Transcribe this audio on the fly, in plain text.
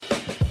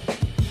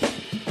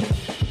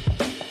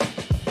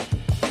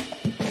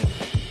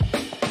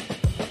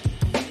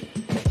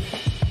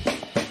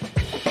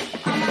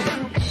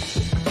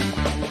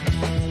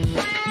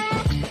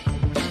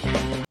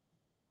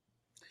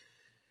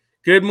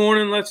Good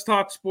morning, Let's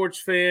Talk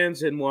Sports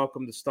fans, and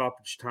welcome to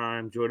Stoppage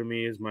Time. Joining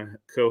me is my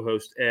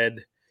co-host,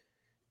 Ed.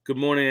 Good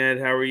morning, Ed.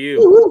 How are you?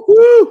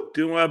 Woo-hoo-hoo.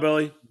 Doing well,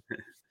 Billy.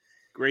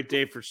 Great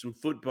day for some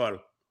football.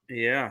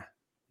 Yeah.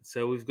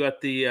 So we've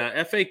got the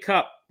FA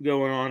Cup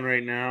going on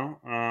right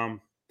now.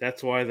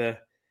 That's why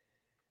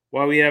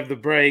we have the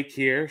break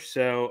here.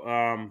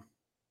 So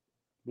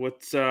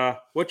what's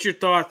your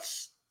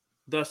thoughts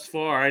thus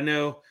far? I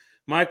know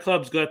my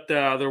club's got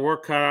their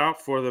work cut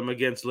out for them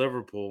against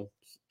Liverpool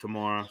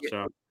tomorrow.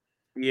 So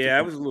Yeah,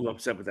 I was a little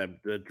upset with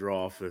that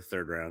draw for the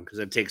third round because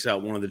that takes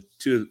out one of the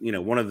two.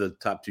 One of the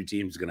top two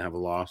teams is going to have a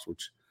loss,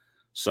 which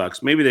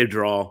sucks. Maybe they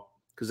draw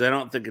because I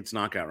don't think it's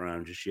knockout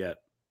round just yet.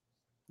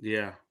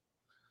 Yeah,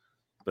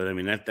 but I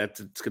mean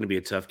that's it's going to be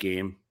a tough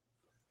game.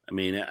 I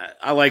mean,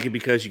 I like it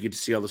because you get to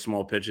see all the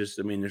small pitches.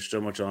 I mean, there's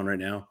so much on right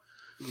now.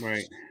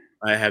 right.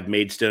 I have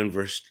Maidstone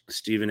versus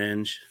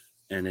Stevenage,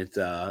 and it's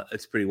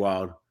pretty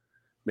wild.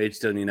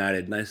 Maidstone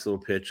United, nice little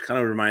pitch. Kind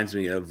of reminds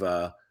me of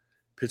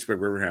Pittsburgh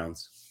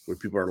Riverhounds, where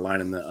people are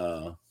lining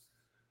the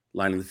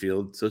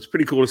field. So it's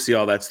pretty cool to see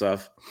all that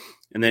stuff.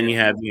 And then you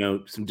have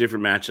some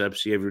different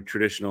matchups. You have your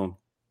traditional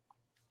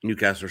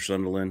Newcastle or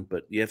Sunderland,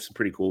 but you have some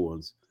pretty cool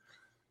ones.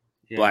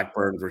 Yeah.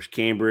 Blackburn versus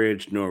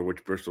Cambridge,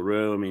 Norwich, Bristol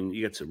Row. I mean,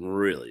 you got some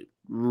really,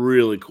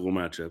 really cool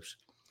matchups.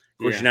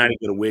 Of course, United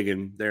go to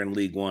Wigan. They're in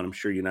League One. I'm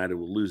sure United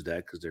will lose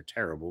that because they're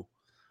terrible.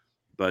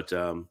 But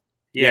I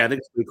think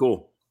it's pretty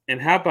cool. And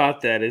how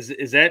about that?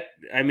 Is that?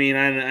 I mean,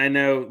 I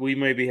know we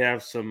maybe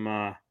have some.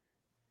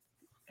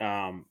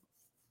 Hold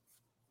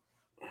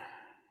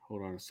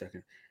on a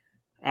second.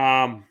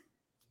 Trying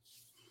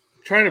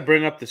to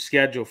bring up the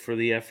schedule for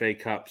the FA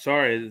Cup.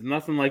 Sorry, it's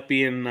nothing like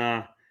being.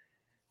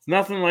 It's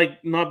nothing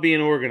like not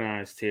being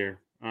organized here.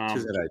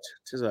 Tis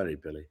all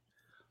right, Billy.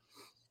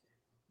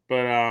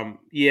 But I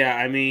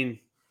mean,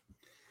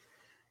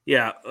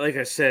 like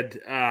I said,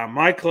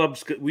 my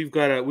club's we've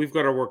got our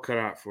work cut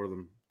out for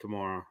them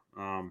tomorrow.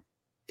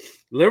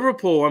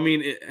 Liverpool, I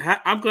mean,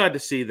 I'm glad to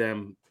see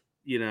them.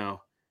 Leading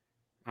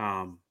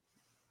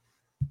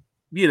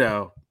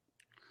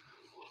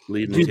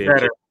do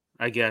better,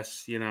 I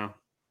guess.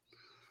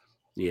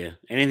 Yeah,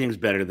 anything's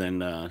better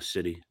than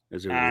City.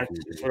 That's what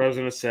I was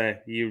gonna say.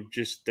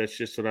 That's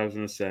just what I was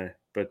gonna say.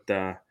 But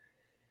I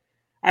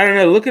don't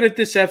know. Looking at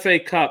this FA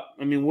Cup,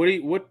 I mean,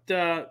 what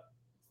kind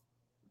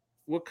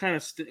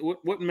of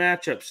what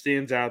matchup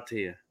stands out to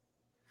you?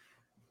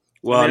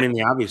 Well, I mean,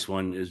 the obvious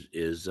one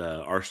is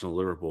Arsenal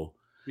Liverpool.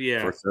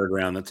 Yeah, for a third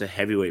round. That's a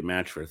heavyweight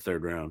match for a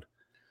third round.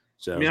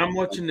 So I mean, I'm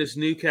watching this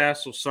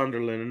Newcastle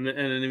Sunderland,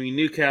 and I mean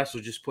Newcastle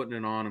just putting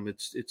it on them.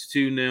 It's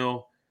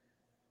 2-0.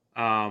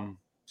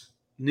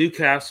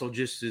 Newcastle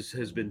just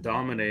has been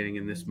dominating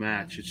in this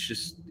match. It's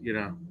just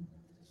Yeah.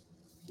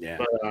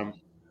 But,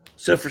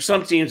 so for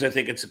some teams, I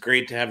think it's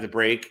great to have the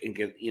break and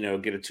get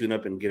a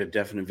tune-up and get a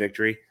definite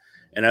victory.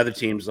 And other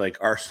teams like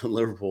Arsenal,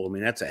 Liverpool, I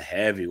mean, that's a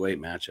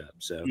heavyweight matchup.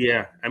 So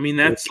yeah, I mean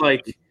that's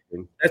not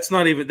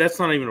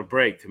even a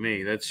break to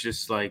me. That's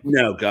just like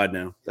no, God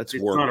no, it's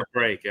work. Not a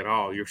break at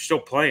all. You're still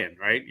playing,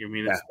 right? I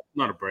mean, it's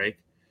not a break.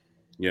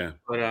 Yeah,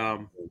 but I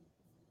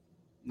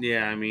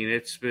mean,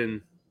 it's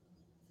been.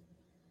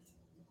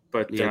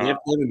 But they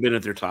haven't been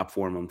at their top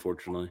form,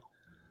 unfortunately.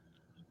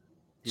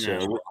 So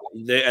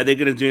are they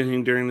going to do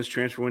anything during this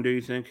transfer window,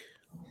 you think?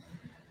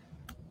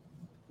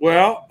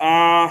 Well,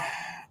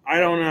 I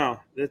don't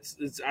know.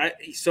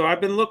 So I've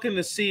been looking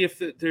to see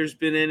if there's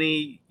been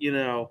any,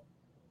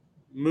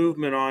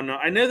 movement on.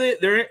 I know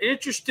they're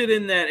interested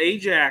in that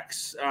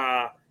Ajax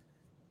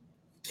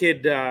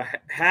kid,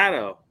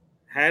 Hatto.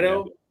 Yeah. I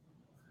don't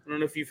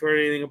know if you've heard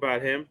anything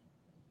about him.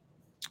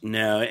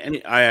 No, any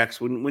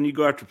Ajax when you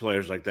go after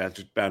players like that,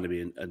 there's bound to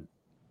be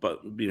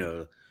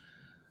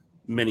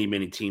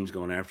many teams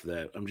going after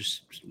that.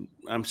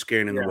 I'm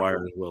scaring in the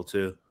wire as well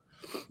too.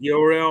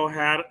 Yorel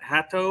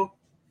Hatto.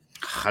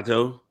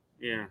 Hatto.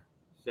 Yeah.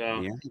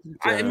 So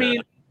I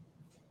mean,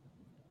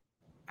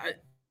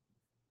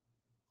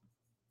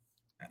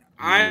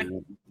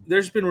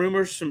 there's been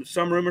rumors,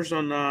 some rumors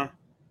on. I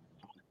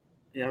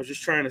was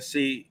just trying to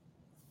see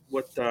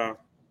what.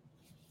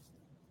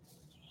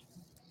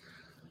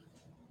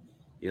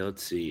 Yeah,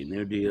 let's see.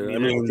 No deal. I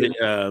mean,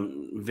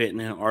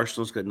 Vietnam,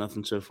 Arsenal's got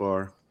nothing so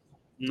far.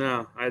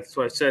 No, that's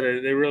what I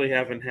said. They really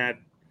haven't had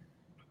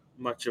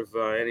much of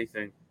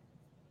anything.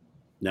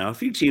 No, a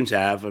few teams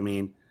have. I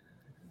mean,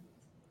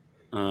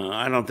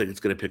 I don't think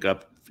it's going to pick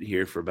up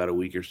here for about a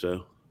week or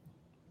so.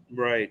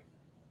 Right.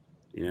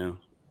 Yeah.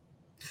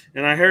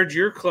 And I heard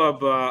your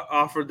club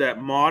offered that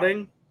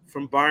Modding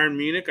from Bayern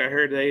Munich. I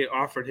heard they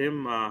offered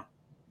him. Well,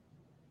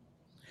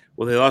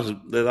 they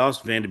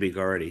lost Van de Beek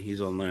already.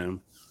 He's on loan.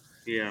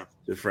 Yeah.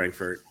 To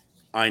Frankfurt,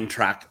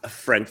 Eintracht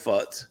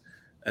Frankfurt,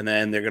 and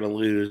then they're going to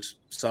lose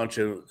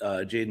Sancho.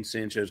 Jadon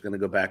Sancho is going to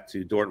go back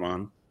to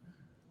Dortmund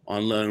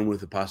on loan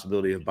with the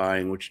possibility of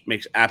buying, which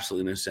makes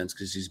absolutely no sense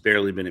because he's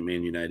barely been at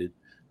Man United.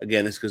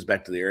 Again, this goes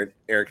back to the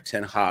Eric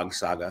Ten Hag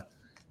saga.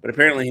 But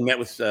apparently he met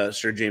with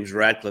Sir James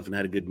Radcliffe and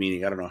had a good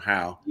meeting. I don't know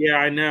how. Yeah,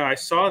 I know. I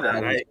saw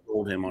that. I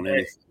told him on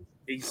anything.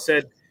 He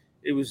said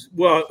it was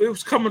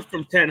coming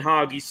from Ten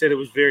Hag. He said it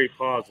was very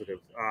positive.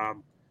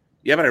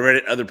 Yeah, but I read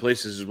it other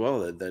places as well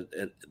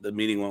that the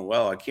meeting went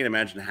well. I can't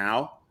imagine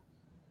how,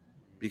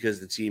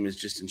 because the team is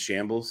just in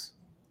shambles.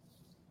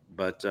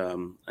 But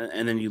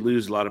and then you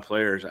lose a lot of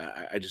players.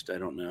 I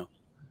don't know.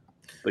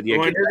 But yeah,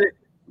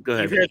 go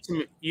ahead.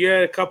 You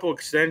had a couple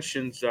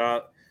extensions.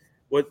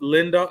 With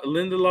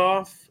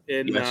Lindelof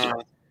and Yes.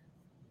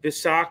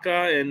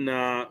 Bissaka and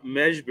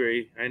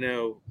Mejbri. I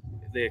know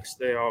they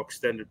all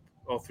extended,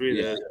 all three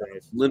of those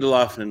guys.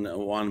 Lindelof and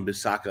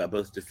Wan-Bissaka,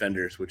 both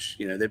defenders, which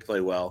they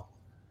play well.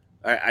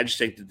 I just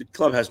think that the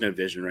club has no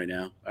vision right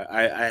now.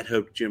 I had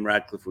hoped Jim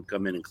Ratcliffe would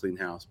come in and clean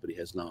house, but he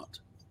has not.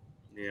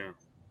 Yeah.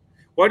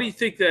 Why do you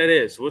think that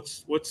is?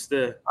 What's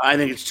the? I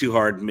think it's too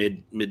hard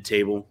mid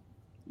table.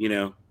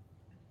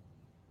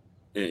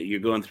 You're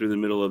going through the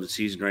middle of the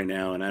season right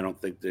now, and I don't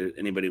think that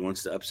anybody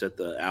wants to upset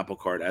the apple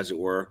cart, as it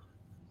were.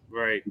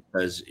 Right.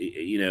 Because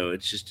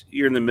it's just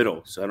you're in the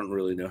middle, so I don't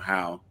really know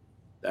how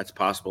that's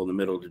possible in the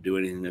middle to do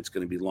anything that's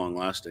going to be long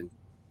lasting.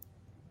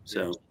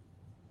 So. Yeah.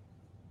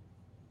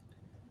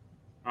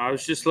 I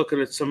was just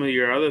looking at some of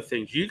your other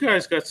things. You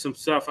guys got some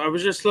stuff. I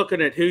was just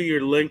looking at who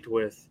you're linked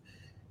with.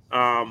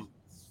 I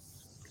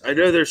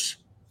know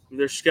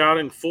they're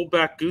scouting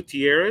fullback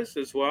Gutierrez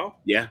as well.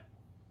 Yeah.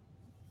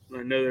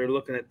 I know they're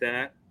looking at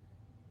that.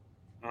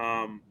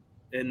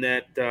 And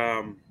that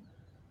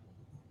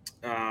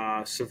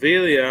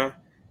Sevilla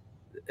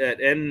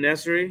at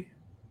En-Nesyri.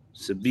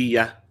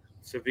 Sevilla.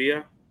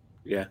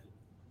 Yeah.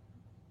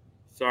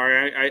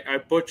 Sorry, I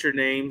butcher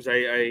names.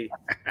 I'm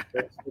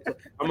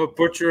a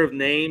butcher of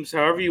names.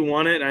 However you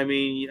want it. I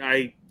mean,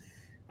 I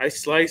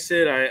slice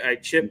it. I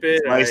chip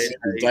it. He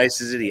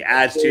slices it. He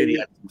adds to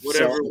it.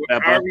 Whatever.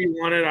 However you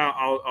want it,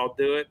 I'll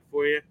do it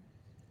for you.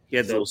 He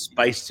adds a little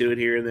spice to it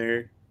here and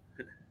there.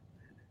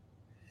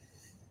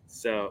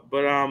 So,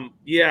 but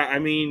yeah. I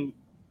mean,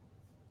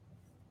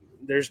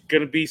 there's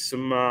going to be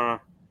some.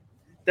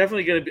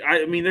 Definitely going to be.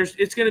 I mean,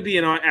 it's going to be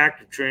an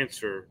active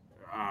transfer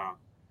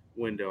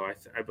window, I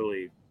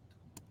believe.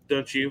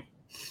 Don't you?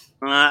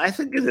 I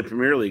think in the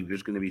Premier League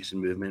there's going to be some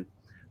movement.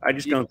 I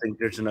just don't think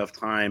there's enough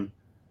time,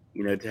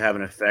 to have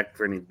an effect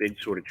for any big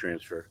sort of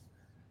transfer.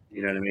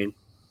 You know what I mean?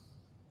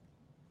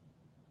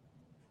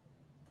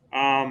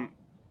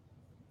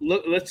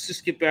 Look, let's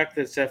just get back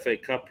to this FA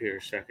Cup here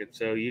a second.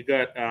 So you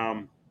got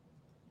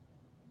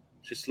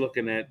just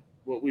looking at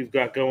what we've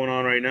got going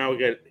on right now.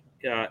 We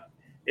got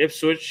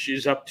Ipswich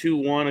is up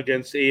 2-1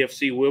 against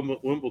AFC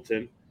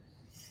Wimbledon.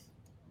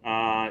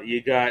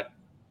 You got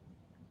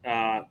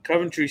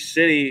Coventry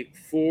City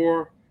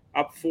 4,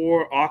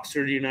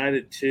 Oxford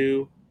United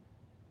 2.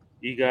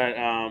 You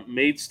got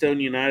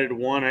Maidstone United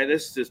 1.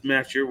 This is this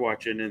match you're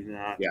watching in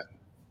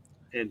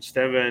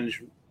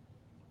Stevenage.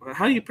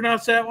 How do you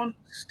pronounce that one?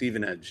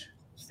 Stevenage.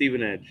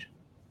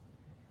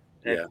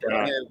 Yeah.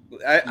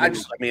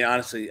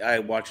 Honestly, I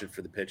watch it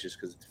for the pitches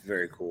because it's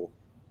very cool.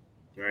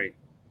 Right.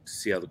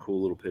 See how the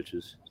cool little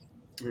pitches.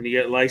 And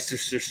you got Leicester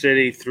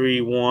City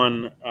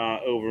 3-1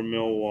 over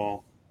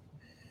Millwall.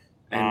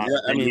 And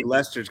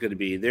Leicester's going to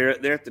be they're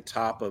at the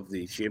top of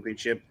the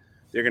championship.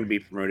 They're going to be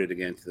promoted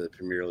again to the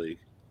Premier League.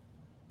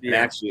 Yeah. And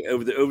actually,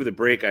 over the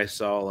break, I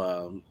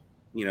saw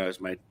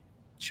as my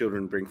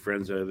children bring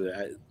friends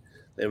over,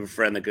 they have a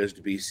friend that goes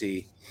to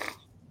BC,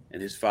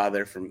 and his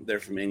father they're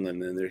from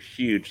England, and they're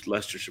huge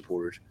Leicester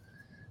supporters.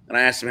 And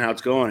I asked him how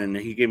it's going, and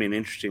he gave me an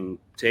interesting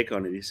take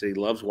on it. He said he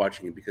loves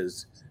watching it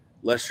because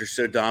Leicester's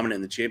so dominant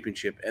in the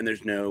championship, and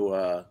there's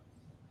no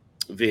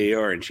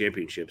VAR in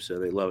championship, so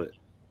they love it.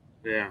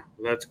 Yeah,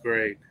 well, that's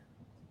great.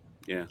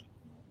 Yeah.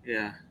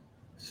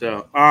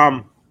 So,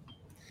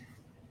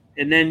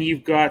 and then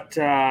you've got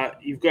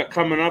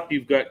coming up.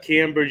 You've got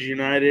Cambridge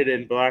United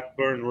and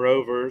Blackburn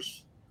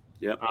Rovers.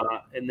 Yep.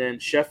 And then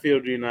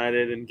Sheffield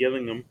United and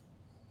Gillingham.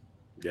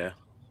 Yeah.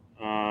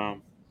 Got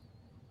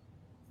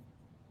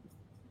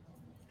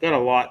a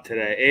lot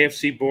today.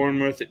 AFC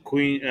Bournemouth at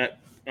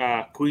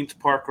Queens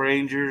Park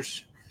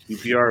Rangers.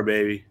 QPR,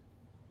 baby.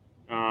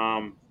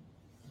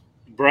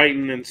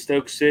 Brighton and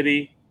Stoke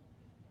City.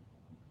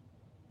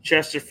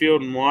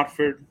 Chesterfield and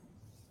Watford.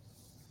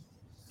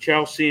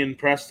 Chelsea and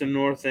Preston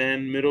North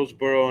End.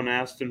 Middlesbrough and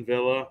Aston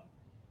Villa.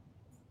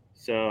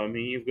 So, I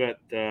mean, you've got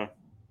there's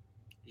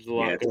a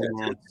lot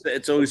going on.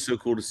 It's always so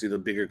cool to see the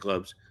bigger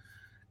clubs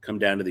come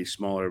down to these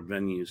smaller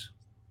venues.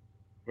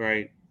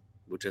 Right.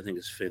 Which I think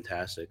is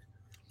fantastic.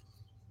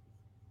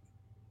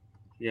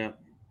 Yeah.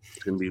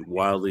 It's going to be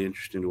wildly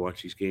interesting to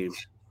watch these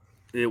games.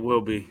 It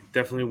will be.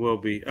 Definitely will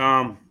be.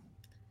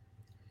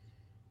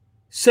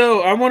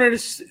 So I wanted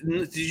to –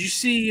 did you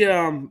see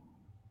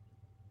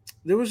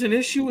there was an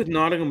issue with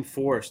Nottingham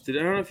Forest. I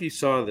don't know if you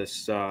saw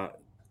this about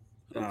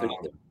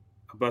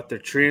their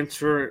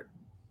transfer,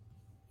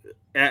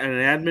 an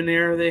admin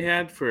error they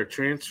had for a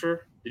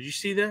transfer. Did you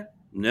see that?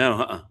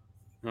 No.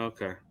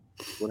 Okay.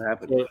 What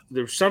happened? So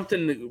there was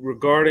something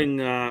regarding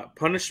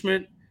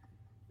punishment,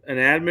 an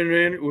admin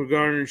error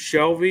regarding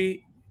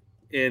Shelby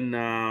in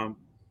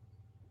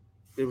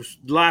it was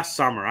last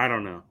summer. I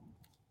don't know.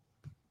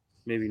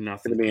 Maybe nothing.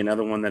 It's going to be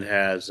another one that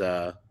has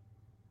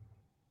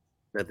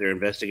that they're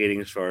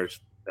investigating as far as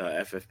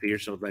FFP or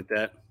something like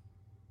that?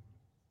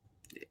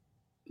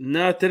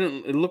 No, it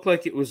didn't. It looked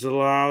like it was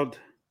allowed.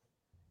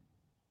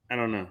 I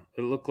don't know.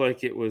 It looked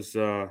like it was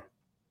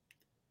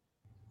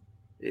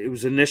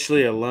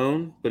initially a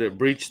loan, but it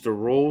breached the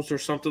rules or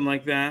something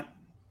like that,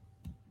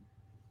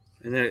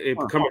 and then it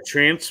Huh. become a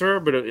transfer.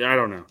 But I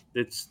don't know.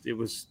 It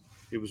was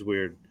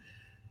weird,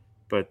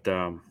 but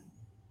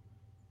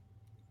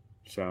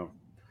so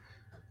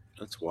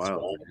That's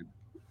wild. Man.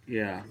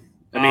 yeah.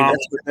 I mean,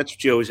 that's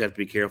what you always have to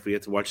be careful. You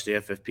have to watch the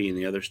FFP and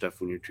the other stuff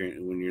when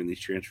you're in these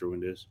transfer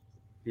windows.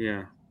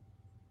 Yeah.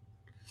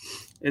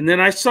 And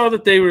then I saw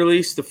that they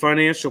released the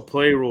financial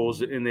play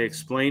rules and they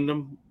explained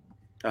them.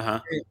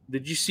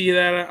 Did you see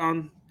that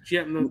on? Did you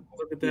happen to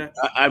look at that?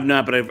 I've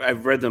not, but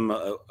I've read them.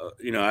 The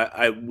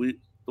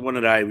one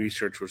that I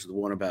researched was the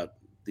one about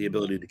the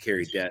ability to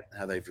carry debt,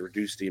 how they've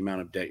reduced the amount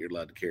of debt you're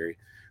allowed to carry.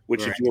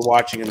 Which, if you were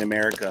watching in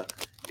America,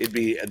 it'd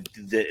be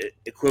the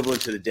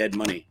equivalent to the dead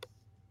money.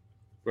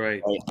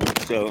 Right.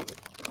 So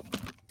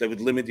they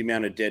would limit the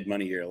amount of dead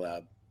money you're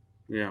allowed.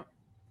 Yeah.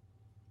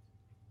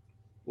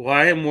 Well,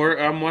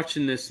 I'm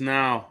watching this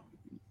now.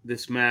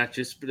 This match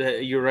is.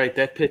 You're right.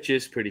 That pitch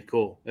is pretty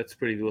cool. That's a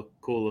pretty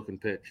cool looking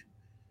pitch.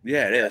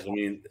 Yeah, it is. I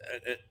mean,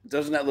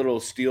 doesn't that little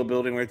steel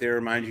building right there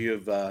remind you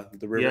of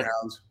the River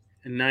Hounds?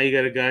 And now you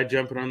got a guy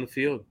jumping on the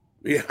field.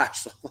 Yeah, I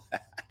saw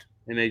that.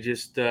 And they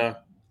just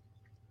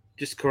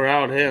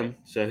corralled him.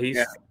 So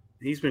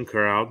he's been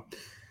corralled.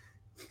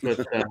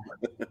 But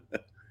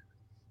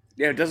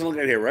yeah, it doesn't look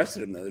like they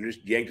arrested him though. They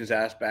just yanked his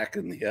ass back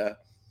in the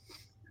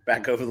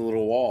back over the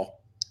little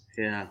wall.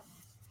 Yeah.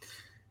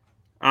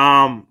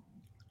 And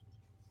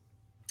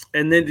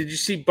then did you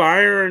see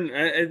Bayern?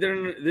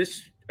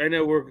 I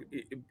know we're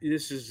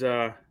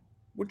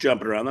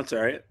jumping around. That's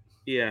all right.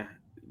 Yeah,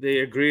 they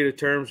agree to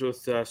terms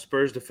with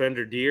Spurs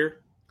defender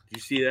Deer. Did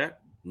you see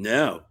that?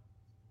 No.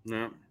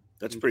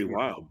 That's pretty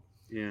wild.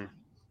 Yeah.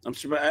 I'm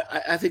surprised.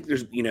 I think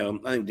there's, I think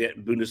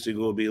Bundesliga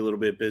will be a little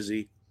bit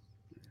busy,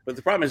 but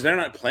the problem is they're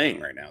not playing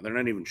right now. They're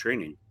not even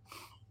training.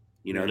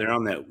 They're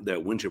on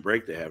that winter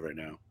break they have right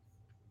now.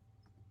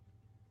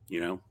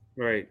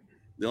 Right.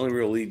 The only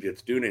real league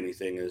that's doing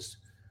anything is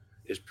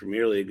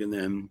Premier League, and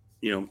then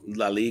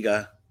La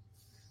Liga,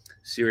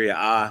 Serie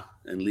A,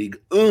 and Ligue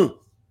 1.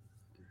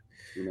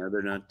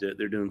 They're not.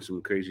 They're doing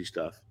some crazy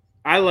stuff.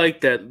 I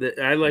like that.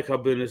 I like how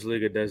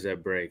Bundesliga does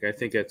that break. I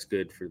think that's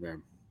good for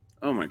them.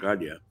 Oh my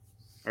God, yeah.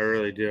 I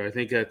really do. I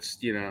think that's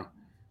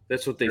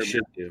that's what they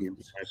should do. In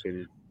my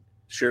opinion.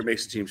 Sure, it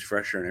makes the teams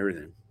fresher and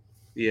everything.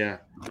 Yeah.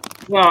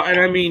 Well, and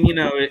I mean,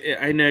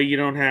 I know you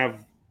don't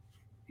have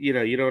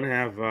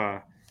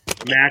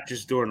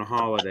matches during the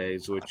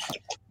holidays, which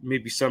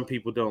maybe some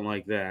people don't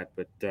like that,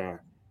 but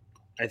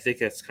I think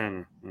that's kind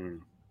of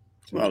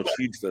well, it's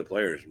huge for the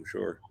players, I'm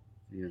sure.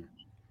 Yeah.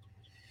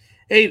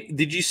 Hey,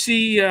 did you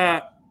see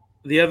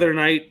the other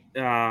night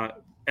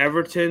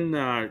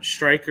Everton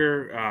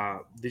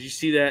striker? Did you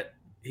see that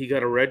he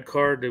got a red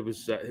card? It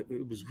was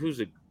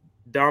who's it?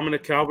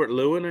 Dominic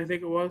Calvert-Lewin, I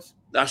think it was.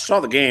 I saw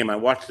the game. I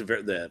watched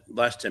the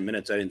last 10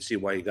 minutes. I didn't see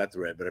why he got the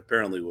red, but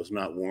apparently it was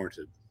not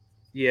warranted.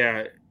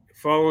 Yeah,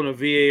 following a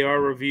VAR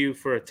review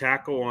for a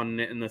tackle on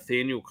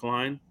Nathaniel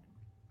Klein.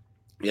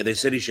 Yeah, they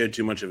said he showed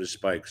too much of his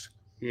spikes.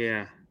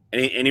 Yeah.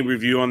 Any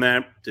review on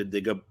that? Did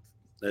they go?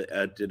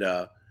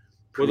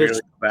 Premier League go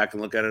back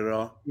and look at it at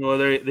all? Well,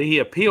 he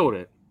appealed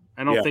it.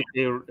 I don't think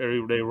they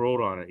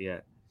ruled on it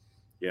yet.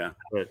 Yeah,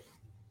 but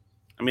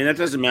I mean that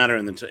doesn't matter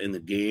in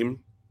the game,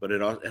 but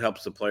it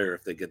helps the player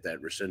if they get that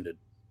rescinded.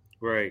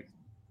 Right.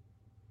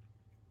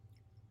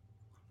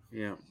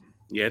 Yeah.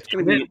 Yeah, it's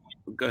going to be.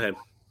 Go ahead.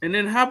 And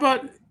then how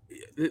about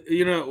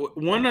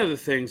one of the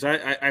things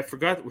I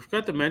forgot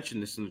to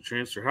mention this in the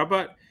transfer. How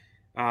about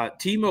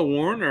Timo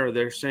Werner?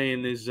 They're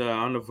saying is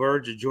on the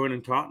verge of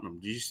joining Tottenham.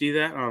 Did you see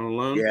that on a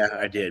loan? Yeah,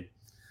 I did.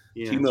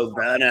 Yeah. Timo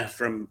Werner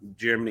from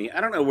Germany.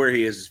 I don't know where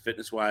he is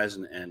fitness wise,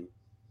 and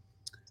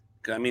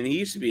I mean he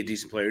used to be a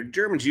decent player.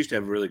 Germans used to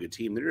have a really good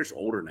team. They're just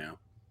older now.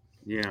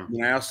 Yeah.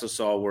 And I also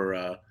saw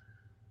where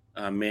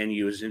Man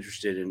U is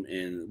interested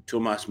in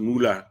Thomas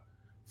Müller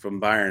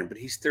from Bayern, but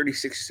he's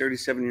 36,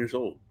 37 years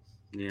old.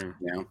 Yeah.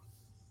 Yeah.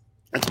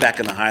 That's back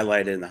in the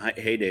highlight in the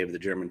heyday of the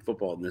German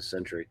football in this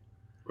century.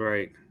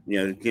 Right.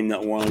 The team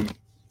that won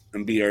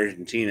and beat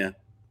Argentina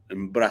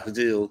and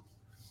Brazil.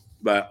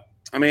 But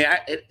I mean,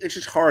 it's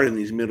just hard in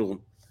these middle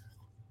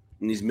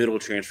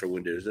transfer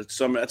windows. That's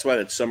why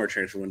that summer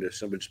transfer window is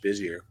so much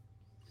busier.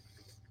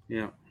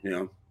 Yeah.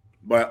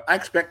 But I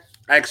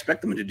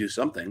expect them to do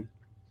something.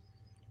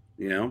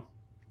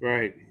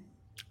 Right.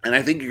 And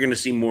I think you're going to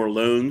see more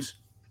loans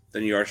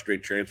than you are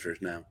straight transfers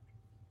now.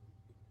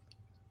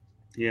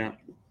 Yeah.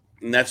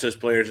 And that's those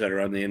players that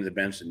are on the end of the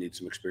bench that need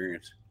some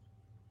experience.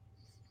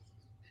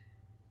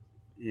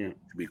 Yeah.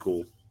 It'd be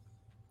cool.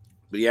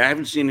 But yeah, I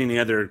haven't seen any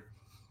other.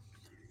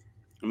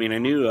 I mean, I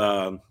knew.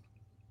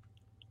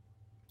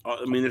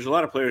 There's a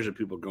lot of players that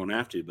people are going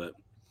after, but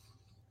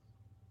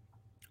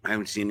I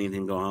haven't seen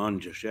anything going on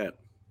just yet.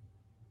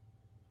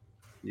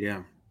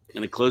 Yeah.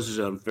 And it closes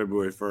on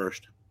February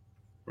 1st.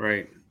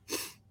 Right.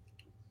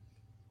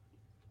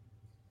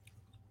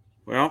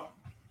 Well,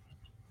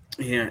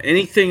 yeah.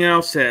 Anything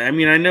else? I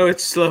mean, I know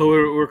it's slow.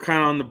 We're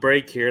kind of on the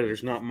break here.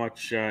 There's not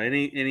much.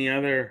 Any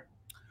other?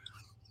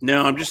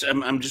 No, I'm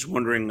just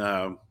wondering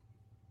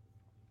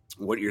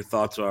what your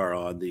thoughts are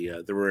on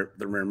the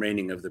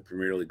remaining of the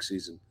Premier League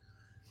season.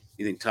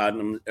 You think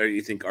Tottenham, or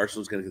you think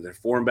Arsenal's going to get their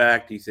form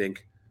back? Do you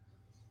think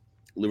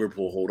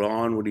Liverpool hold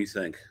on? What do you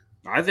think?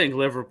 I think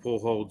Liverpool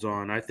holds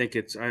on. I think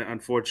it's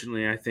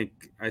unfortunately. I think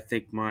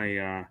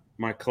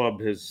my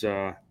club has.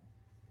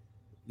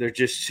 They're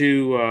just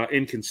too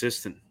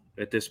inconsistent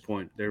at this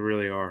point. They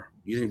really are.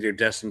 You think they're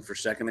destined for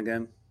second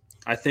again?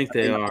 I think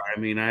I they think. are. I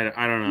mean, I don't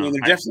I mean, know.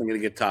 they're definitely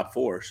going to get top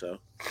four. So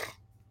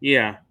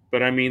Yeah,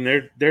 but I mean,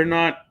 they're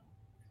not.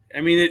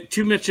 I mean,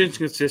 too much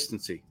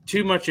inconsistency.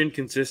 Too much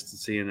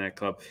inconsistency in that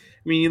club.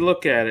 I mean, you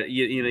look at it.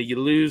 You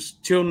lose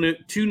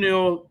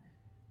 2-0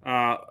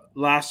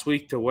 last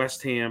week to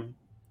West Ham.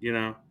 You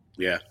know,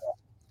 yeah,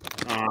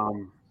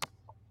 um,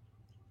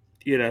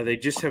 they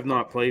just have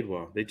not played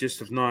well. They just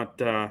have not.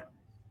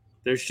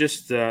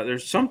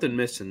 There's something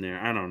missing there.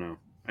 I don't know.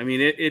 I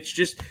mean, it's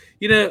just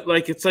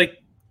it's like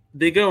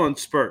they go in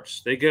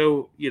spurts. They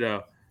go,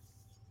 yeah.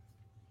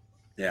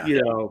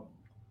 you know,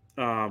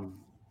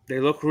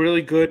 they look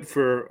really good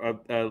for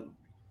a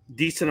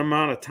decent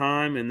amount of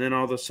time, and then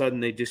all of a sudden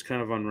they just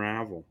kind of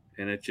unravel,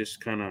 and it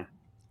just kind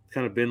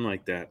of been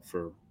like that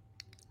for.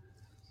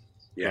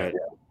 Yeah.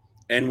 But,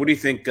 And what do you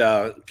think,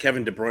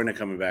 Kevin De Bruyne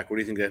coming back? What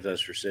do you think that does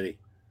for City?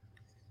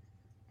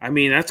 I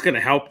mean, that's going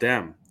to help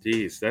them.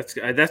 Jeez,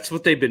 that's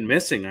what they've been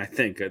missing. I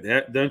think,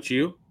 don't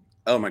you?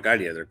 Oh my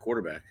God, yeah, their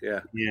quarterback,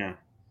 yeah. Yeah,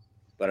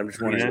 But I'm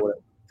just wondering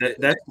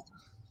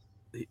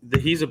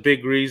he's a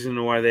big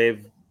reason why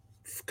they've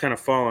kind of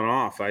fallen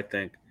off, I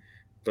think.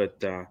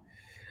 But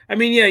I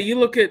mean, yeah, you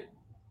look at,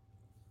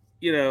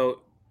 you know,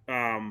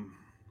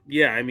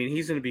 yeah, I mean,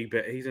 he's going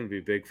to be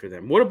big for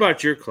them. What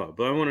about your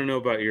club? I want to know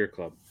about your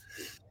club.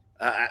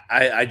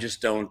 I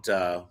just don't.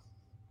 I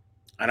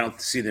don't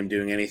see them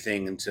doing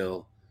anything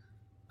until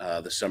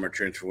the summer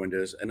transfer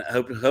windows, and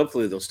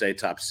hopefully they'll stay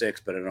top six.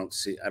 But I don't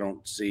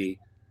see.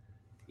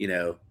 You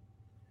know,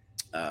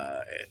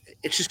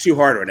 it's just too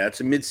hard right now.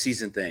 It's a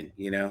mid-season thing.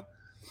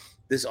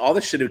 All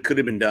this could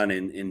have been done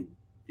in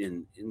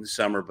the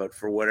summer, but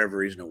for whatever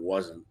reason it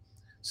wasn't.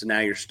 So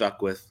now you're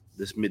stuck with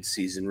this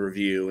mid-season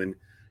review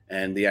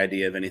and the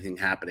idea of anything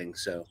happening.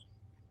 So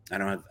I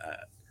don't have.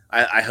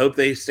 I hope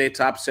they stay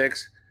top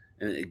six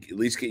and at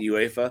least get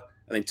UEFA.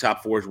 I think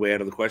top four is way out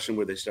of the question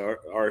where they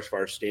are as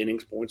far as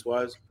standings points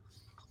wise.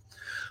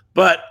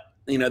 But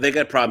they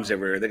got problems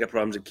everywhere. They got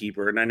problems at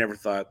keeper, and I never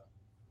thought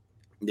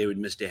they would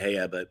miss De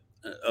Gea, but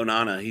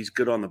Onana, he's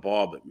good on the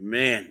ball, but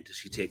man, does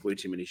he take way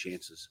too many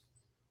chances.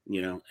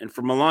 And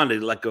for Milan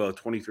to let go of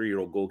a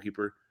 23-year-old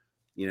goalkeeper,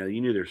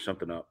 you knew there's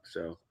something up.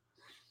 So,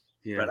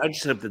 yeah. But I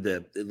just hope that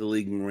the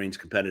league remains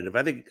competitive.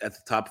 I think at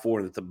the top four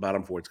and at the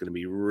bottom four, it's going to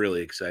be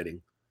really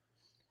exciting.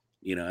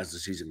 As the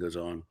season goes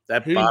on,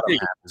 that bottom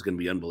half is going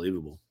to be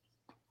unbelievable.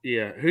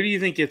 Yeah, who do you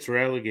think gets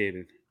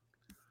relegated?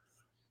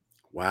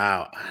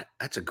 Wow,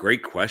 that's a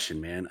great question,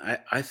 man.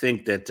 I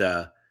think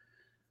that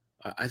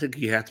I think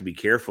you have to be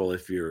careful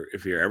if you're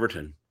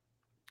Everton.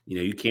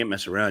 You can't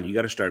mess around. You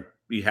got to start.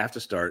 You have to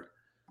start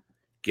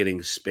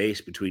getting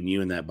space between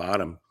you and that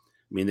bottom.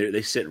 I mean,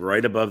 they sit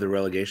right above the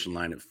relegation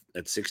line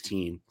at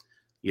 16.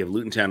 You have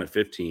Luton Town at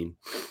 15.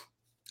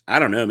 I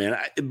don't know, man.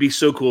 It'd be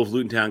so cool if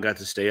Luton Town got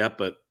to stay up,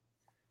 but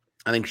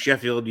I think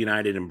Sheffield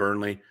United and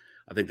Burnley,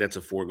 I think that's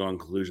a foregone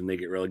conclusion. They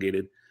get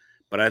relegated.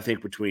 But I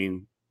think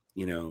between,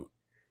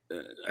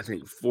 I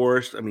think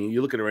Forest, I mean,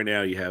 you look at it right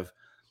now, you have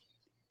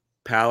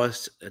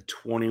Palace at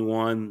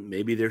 21.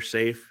 Maybe they're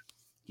safe.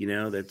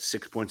 That's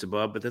 6 points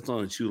above, but that's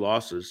only 2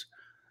 losses.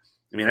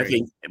 I mean, right. I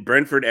think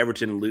Brentford,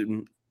 Everton, and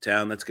Luton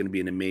Town, that's going to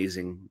be an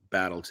amazing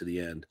battle to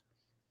the end.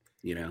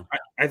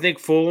 I think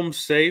Fulham's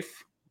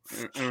safe.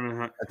 I don't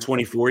know at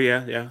 24,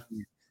 yeah.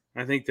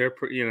 I think they're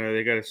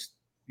they got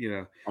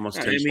to, almost.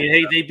 I mean,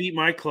 hey, they beat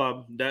my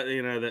club. That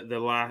the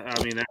last.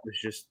 I mean,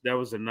 that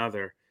was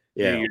another.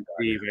 Yeah, New Year's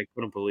Eve. I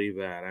couldn't believe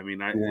that. I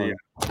mean,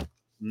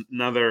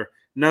 another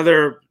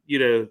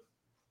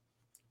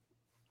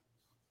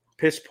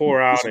piss poor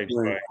outing.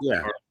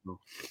 Yeah.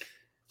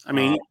 I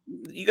mean,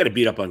 you got to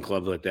beat up on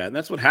clubs like that, and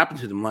that's what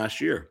happened to them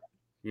last year.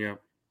 Yeah.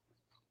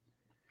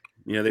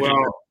 They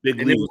big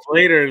and it was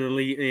later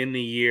in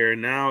the year.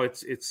 And now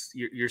it's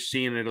you're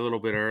seeing it a little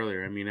bit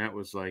earlier. I mean, that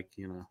was like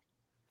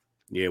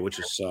yeah, which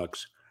just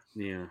sucks.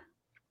 Yeah,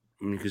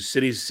 I mean, because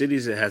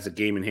cities that has a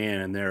game in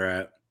hand and they're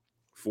at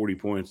 40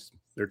 points,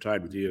 they're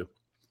tied with you.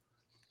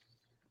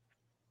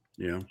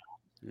 Yeah.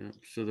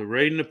 So they're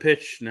raiding the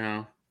pitch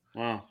now.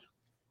 Wow.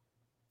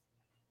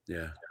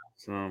 Yeah.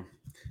 So,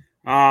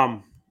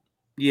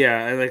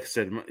 yeah, like I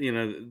said,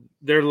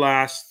 their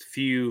last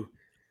few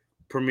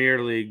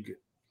Premier League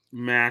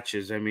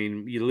matches. I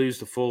mean, you lose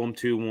to Fulham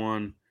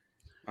 2-1,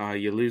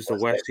 you lose to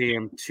West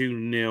Ham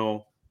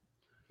 2-0.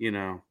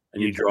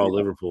 And you draw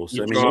Liverpool.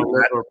 So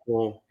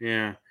Liverpool.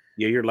 Yeah.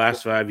 Yeah, your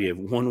last 5, you have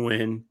 1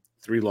 win,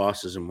 3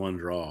 losses, and 1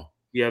 draw.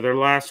 Yeah, their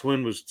last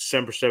win was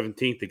December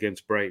 17th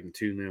against Brighton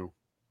 2-0.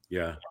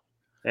 Yeah.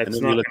 That's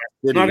not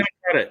gonna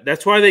cut it.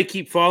 That's why they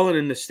keep falling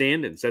in the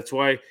standings. That's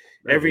why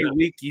every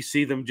week you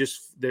see them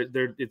just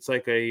they're it's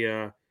like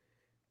a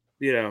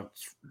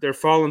they're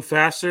falling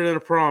faster than a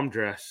prom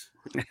dress.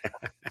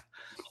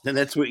 And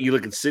that's what you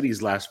look at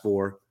City's last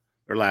 4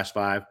 or last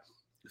 5,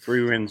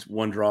 3 wins,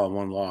 1 draw, and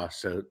 1 loss.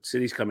 So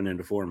City's coming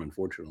into form,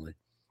 unfortunately.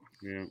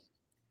 Yeah.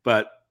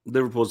 But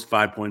Liverpool's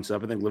 5 points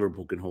up. I think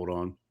Liverpool can hold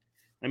on.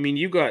 I mean,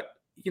 you've got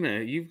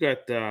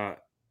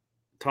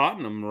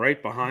Tottenham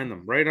right behind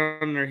them, right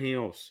on their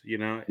heels.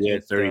 Yeah,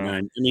 39.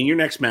 I mean, your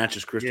next match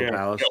is Crystal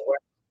Palace.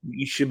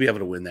 You should be able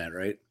to win that,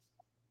 right?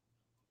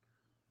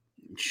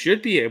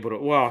 Should be able to.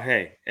 Well,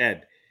 hey,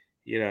 Ed,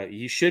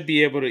 you should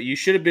be able to. You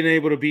should have been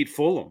able to beat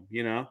Fulham.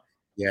 Yeah.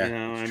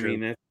 I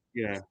mean,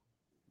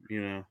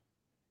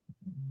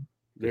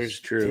 there's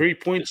 3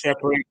 points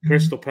separate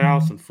Crystal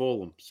Palace and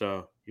Fulham.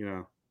 So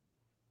Yeah,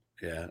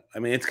 I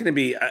mean, it's going to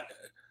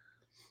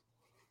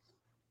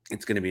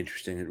be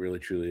interesting. It really,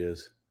 truly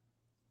is.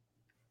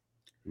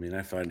 I mean,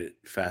 I find it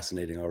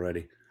fascinating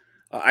already.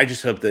 I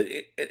just hope that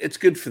it's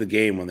good for the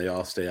game when they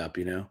all stay up,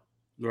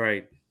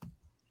 Right.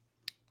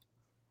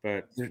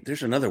 But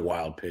there's another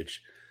wild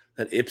pitch,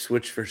 that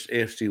Ipswich versus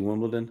AFC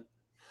Wimbledon.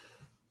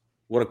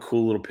 What a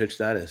cool little pitch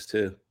that is,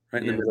 too.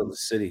 Right in the middle of the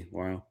city.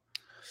 Wow.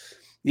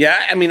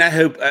 Yeah, I mean, I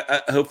hope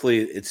hopefully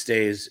it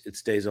stays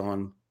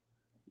on.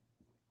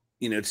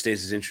 It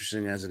stays as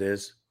interesting as it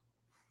is.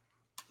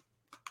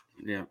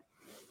 Yeah.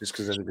 Just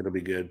because I think it'll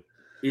be good.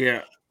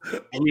 Yeah.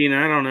 I mean,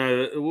 I don't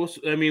know.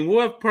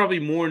 We'll have probably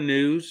more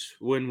news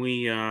when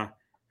we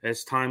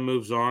as time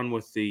moves on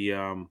with the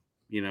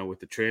with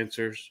the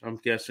transfers, I'm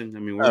guessing. I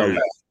mean,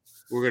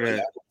 we're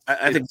gonna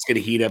I think it's gonna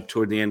heat up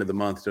toward the end of the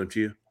month, don't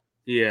you?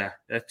 Yeah,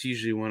 that's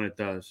usually when it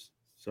does.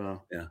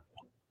 So yeah.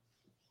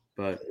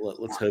 But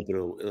let's hope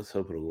it'll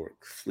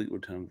work.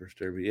 Fleetwood Town versus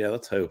Derby. Yeah,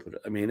 let's hope it.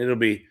 I mean,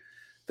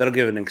 that'll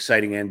give an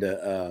exciting end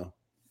to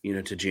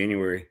to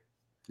January.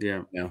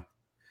 Yeah.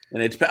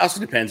 And it also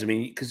depends. I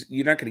mean, because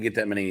you're not going to get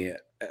that many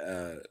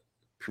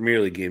Premier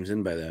League games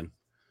in by then.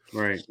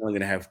 Right. You're only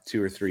going to have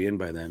 2 or 3 in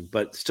by then.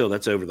 But still,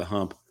 that's over the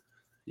hump.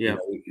 Yeah.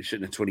 You're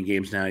sitting at 20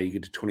 games now. You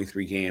get to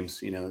 23 games.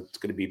 It's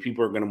going to be,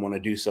 people are going to want to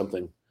do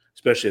something,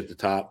 especially at the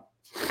top.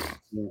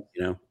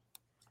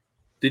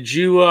 Did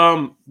you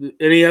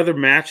any other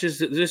matches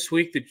this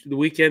week, the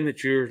weekend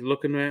that you're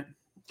looking at?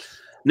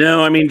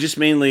 No, I mean, just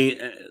mainly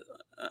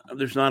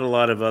there's not a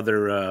lot of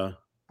other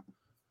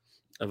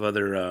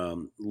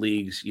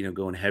leagues,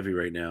 going heavy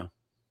right now,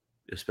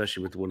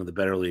 especially with one of the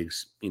better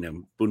leagues,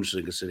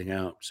 Bundesliga sitting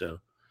out. So,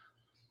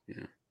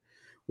 yeah.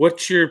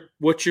 What's your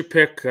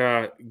pick?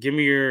 Give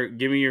me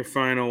your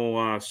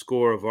final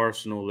score of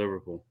Arsenal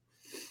Liverpool.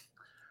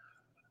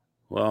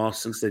 Well,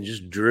 since they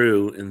just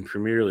drew in the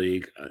Premier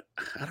League,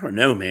 I don't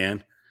know,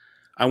 man.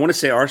 I want to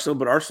say Arsenal,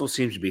 but Arsenal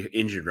seems to be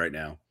injured right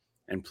now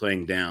and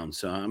playing down.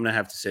 So I'm going to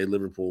have to say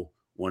Liverpool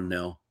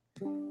 1-0.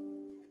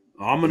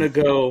 I'm going to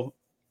go.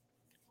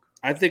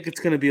 I think it's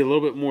going to be a little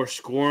bit more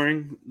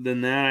scoring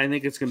than that. I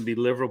think it's going to be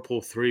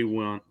Liverpool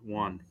 3-1.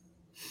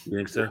 You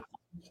think so?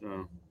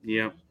 So,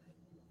 yeah.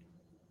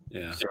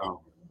 Yeah.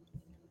 So,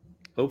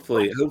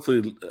 hopefully,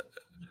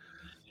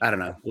 I don't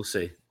know. We'll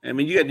see. I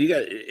mean, you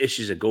got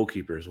issues at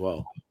goalkeeper as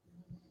well.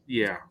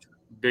 Yeah,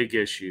 big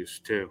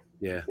issues too.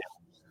 Yeah,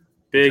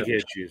 big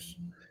issues.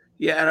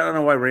 Yeah, I don't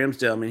know why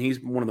Ramsdale. I mean, he's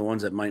one of the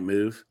ones that might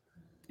move.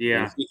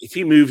 Yeah, if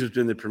he moves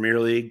within the Premier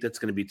League, that's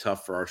going to be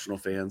tough for Arsenal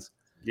fans.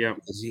 Yeah,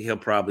 he'll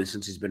probably,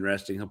 since he's been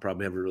resting, he'll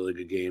probably have a really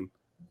good game.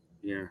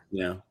 Yeah,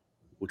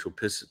 which will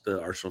piss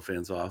the Arsenal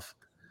fans off.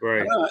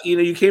 Right.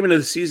 You came into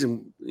the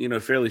season,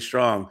 fairly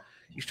strong.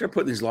 You start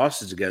putting these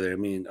losses together. I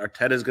mean,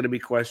 Arteta's going to be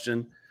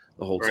questioned.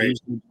 The whole team,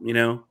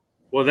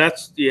 Well,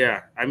 that's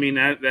I mean,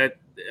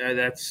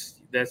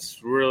 that's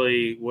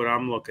really what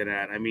I'm looking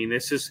at. I mean,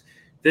 this is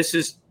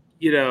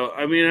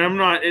I mean, I'm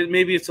not.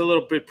 Maybe it's a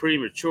little bit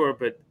premature,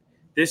 but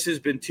this has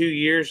been 2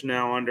 years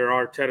now under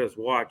Arteta's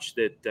watch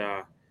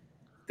that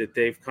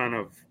they've kind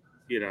of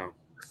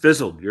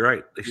fizzled. You're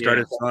right. They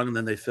started strong and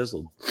then they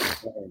fizzled.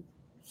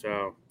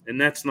 So, and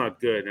that's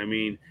not good. I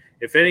mean,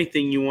 if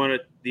anything, you want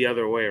it the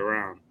other way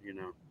around.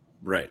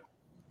 Right.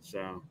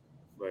 So,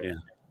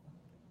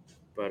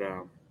 but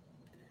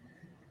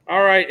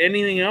all right.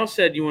 Anything else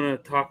that you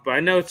want to talk about?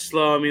 I know it's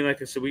slow. I mean,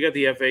 like I said, we got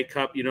the FA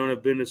Cup. You don't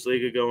have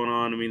Bundesliga going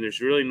on. I mean,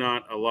 there's really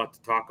not a lot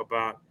to talk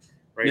about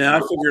right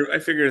now. I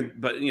figure,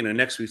 but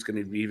next week's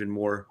going to be even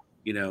more,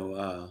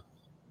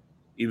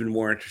 even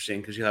more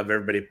interesting because you have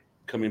everybody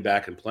coming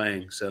back and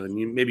playing. So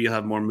maybe you'll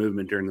have more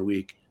movement during the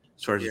week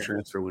as far as the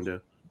transfer window.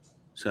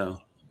 So,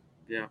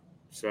 yeah.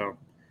 So,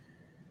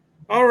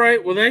 all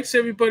right. Well, thanks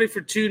everybody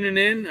for tuning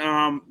in.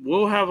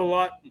 We'll have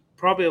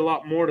probably a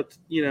lot more to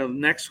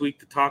next week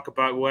to talk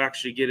about. We'll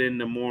actually get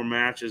into more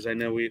matches. I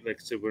know like I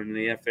said, we're in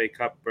the FA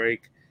Cup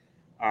break,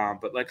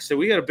 but like I said,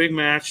 we got a big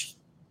match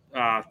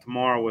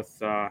tomorrow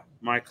with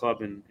my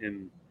club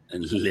in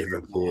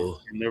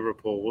Liverpool.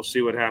 We'll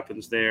see what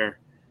happens there.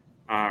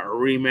 A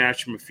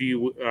rematch from a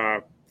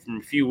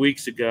few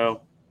weeks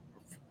ago.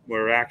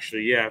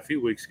 A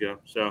few weeks ago.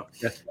 So,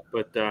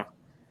 but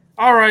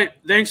All right.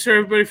 Thanks for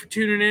everybody for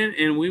tuning in,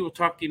 and we will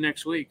talk to you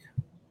next week.